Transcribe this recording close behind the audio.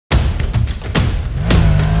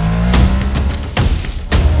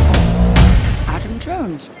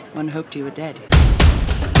Jones. One hoped you were dead.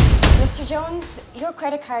 Mr. Jones, your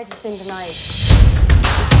credit card has been denied.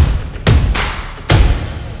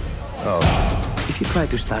 Oh. If you try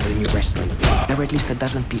to start a new restaurant, there are at least a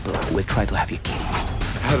dozen people who will try to have you killed.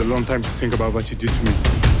 I had a long time to think about what you did to me.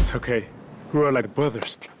 It's okay. We were like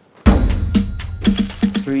brothers.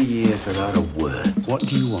 3 years without a word. What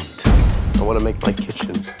do you want? I want to make my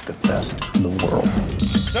kitchen the best in the world.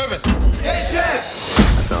 Service! Yes, chef!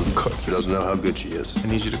 I found a cook who doesn't know how good she is. I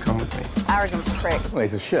need you to come with me. Arrogant prick. Well,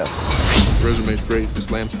 he's a chef. Resume's great. This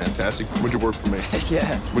lamb's fantastic. Would you work for me?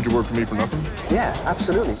 Yeah. Would you work for me for nothing? Yeah,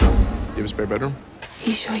 absolutely. You have a spare bedroom?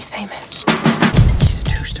 You sure he's famous? He's a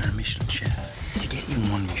 2-star Michelin chef. To get you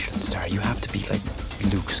 1 Michelin star, you have to be like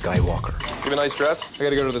Luke Skywalker. You have a nice dress? I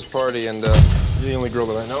gotta go to this party, and you're the only girl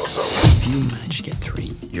that I know, so... If you manage to get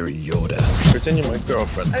 3, you're Yoda. Pretend you're my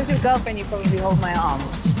girlfriend. I was your girlfriend, you'd probably hold my arm.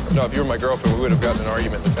 No, if you were my girlfriend, we would have gotten in an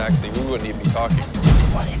argument in the taxi. We wouldn't even be talking.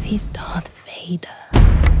 What if he's Darth Vader?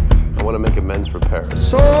 I want to make amends for Paris.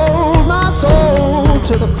 Sold my soul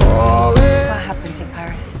to the calling. What happened in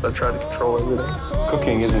Paris? I've tried to control everything.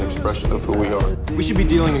 Cooking is an expression of who we are. We should be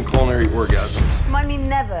dealing in culinary orgasms. Remind me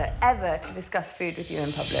never, ever to discuss food with you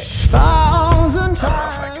in public. 1,000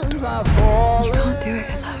 times I've fallen. You can't do it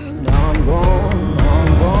alone. I'm gone,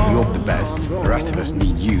 I'm gone. You're the best. The rest of us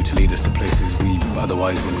need you to lead us to places we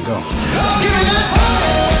otherwise wouldn't go.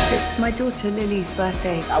 It's my daughter Lily's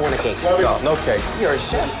birthday. I want a cake. No cake. You're a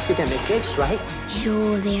chef. You can make cakes, right?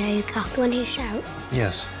 You're the ogre, the one who shouts.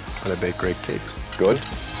 Yes. And I bake great cakes. Good?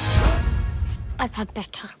 I've had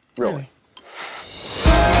better. Really?